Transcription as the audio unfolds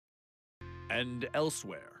And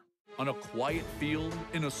elsewhere, on a quiet field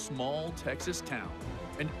in a small Texas town,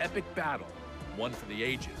 an epic battle, one for the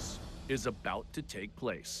ages, is about to take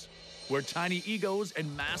place, where tiny egos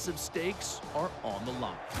and massive stakes are on the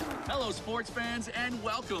line. Hello, sports fans, and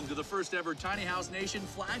welcome to the first ever Tiny House Nation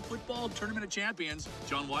Flag Football Tournament of Champions.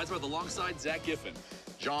 John Weisbarth alongside Zack Giffin.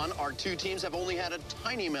 John, our two teams have only had a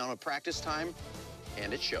tiny amount of practice time,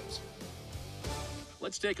 and it shows.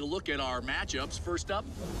 Let's take a look at our matchups. First up,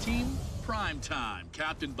 Team Primetime,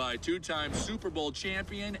 captained by two-time Super Bowl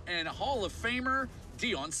champion and Hall of Famer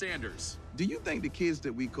Deion Sanders. Do you think the kids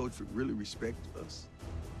that we coach would really respect us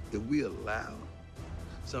if we allow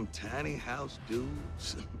some tiny house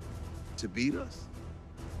dudes to beat us?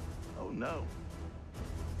 Oh, no.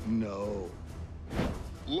 No.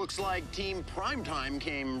 Looks like Team Primetime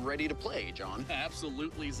came ready to play, John.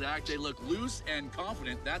 Absolutely, Zach. They look loose and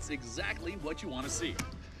confident. That's exactly what you want to see.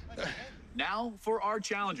 Now for our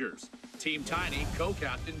challengers. Team Tiny,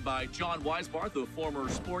 co-captained by John Weisbarth, a former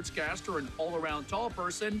sportscaster and all-around tall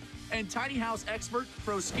person, and tiny house expert,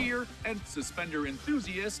 pro skier, and suspender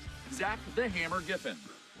enthusiast, Zack the Hammer Giffin.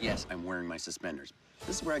 Yes, I'm wearing my suspenders.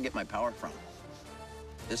 This is where I get my power from.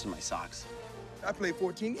 This is my socks. I played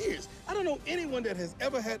 14 years. I don't know anyone that has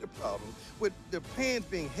ever had the problem with their pants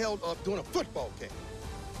being held up during a football game.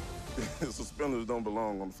 Suspenders don't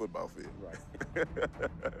belong on the football field. Right.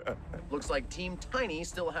 Looks like Team Tiny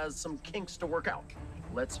still has some kinks to work out.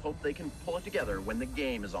 Let's hope they can pull it together when the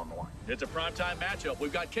game is on the line. It's a primetime matchup.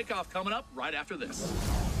 We've got kickoff coming up right after this.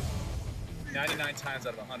 99 times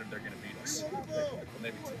out of 100, they're going to beat us. Well,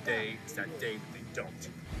 maybe today is that day that they don't.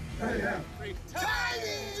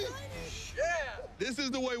 Tiny! Yeah! This is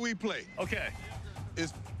the way we play. Okay.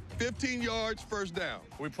 It's 15 yards, first down.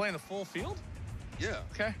 Are we playing the full field? Yeah.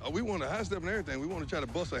 Okay. We want to high step and everything. We want to try to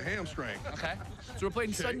bust a hamstring. Okay. So we're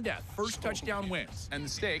playing sudden death. First touchdown wins. And the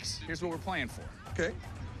stakes, here's what we're playing for. Okay.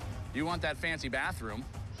 You want that fancy bathroom.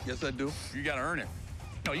 Yes, I do. You got to earn it.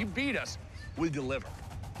 No, you beat us, we deliver.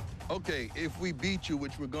 Okay, if we beat you,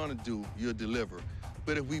 which we're going to do, you'll deliver.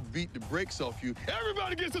 But if we beat the brakes off you,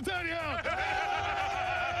 everybody gets a tiny house!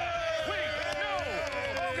 Wait, no!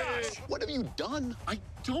 Oh, gosh! What have you done? I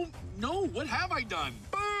don't know. What have I done?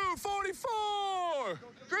 Boo, 44!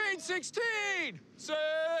 Green 16! Set!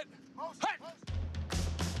 Hut!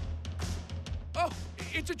 Oh,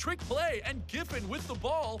 it's a trick play, and Giffin with the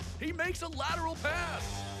ball, he makes a lateral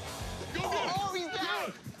pass. Go get him! Oh, he's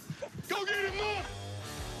back! Go get him, Mark!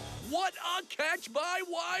 What a catch by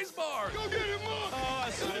Weisbarth! Go get him, Mark!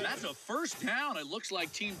 That's a first down. It looks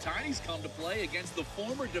like Team Tiny's come to play against the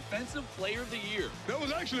former Defensive Player of the Year. That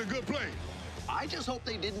was actually a good play. I just hope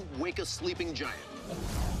they didn't wake a sleeping giant.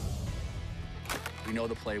 We know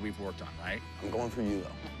the play we've worked on, right? I'm going for you,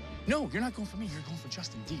 though. No, you're not going for me. You're going for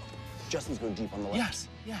Justin deep. Justin's going deep on the left.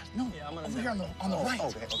 Yes, no. Yeah, I'm gonna over here on the right.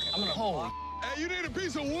 Okay. I'm gonna holy. Hey, you need a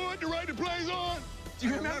piece of wood to write the plays on? Do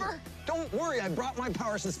you remember? Don't worry, I brought my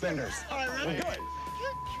power suspenders. All right, ready? We're good.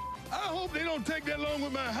 I hope they don't take that long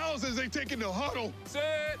with my house as they take in the huddle.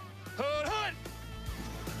 Set, hut.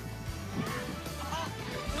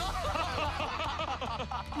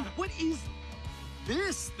 What is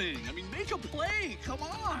this thing? I mean, make a play. Come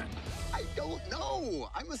on. I don't know.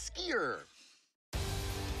 I'm a skier.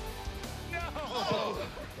 No!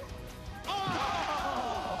 I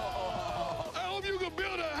hope you can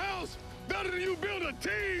build a house better than you build a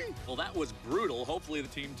team. Well, that was brutal. Hopefully the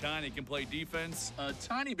Team Tiny can play defense a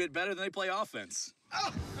tiny bit better than they play offense.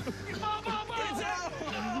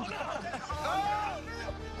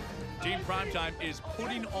 Team Primetime is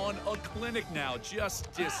putting on a clinic now,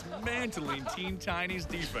 just dismantling Team Tiny's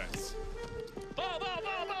defense. Ball!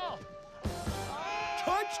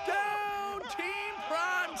 Touchdown, Team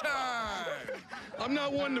Primetime! I'm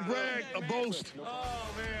not one to brag or boast. Oh,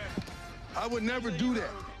 man. I would never do that.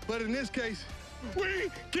 But in this case, we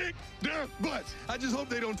kick their butts. I just hope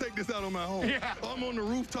they don't take this out on my home. Yeah. I'm on the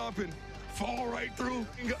rooftop and fall right through.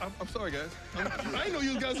 I'm sorry, guys. I didn't know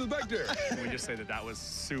you guys was back there. Can we just say that that was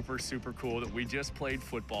super, super cool that we just played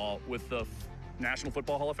football with the National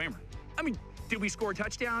Football Hall of Famer? I mean, did we score a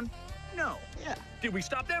touchdown? No. Yeah. Did we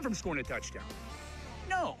stop them from scoring a touchdown?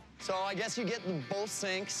 No. So I guess you get both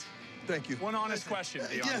sinks. Thank you. One honest question,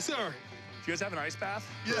 Deion. Yes, sir. Do you guys have an ice bath?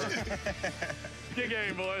 Yeah. Good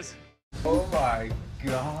game, boys. Oh my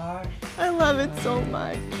gosh. I love it so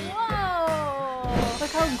much. Whoa!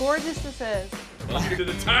 Look how gorgeous this is. Welcome to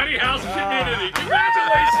the Tiny House community.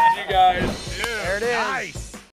 Congratulations, you guys. There it is. Nice.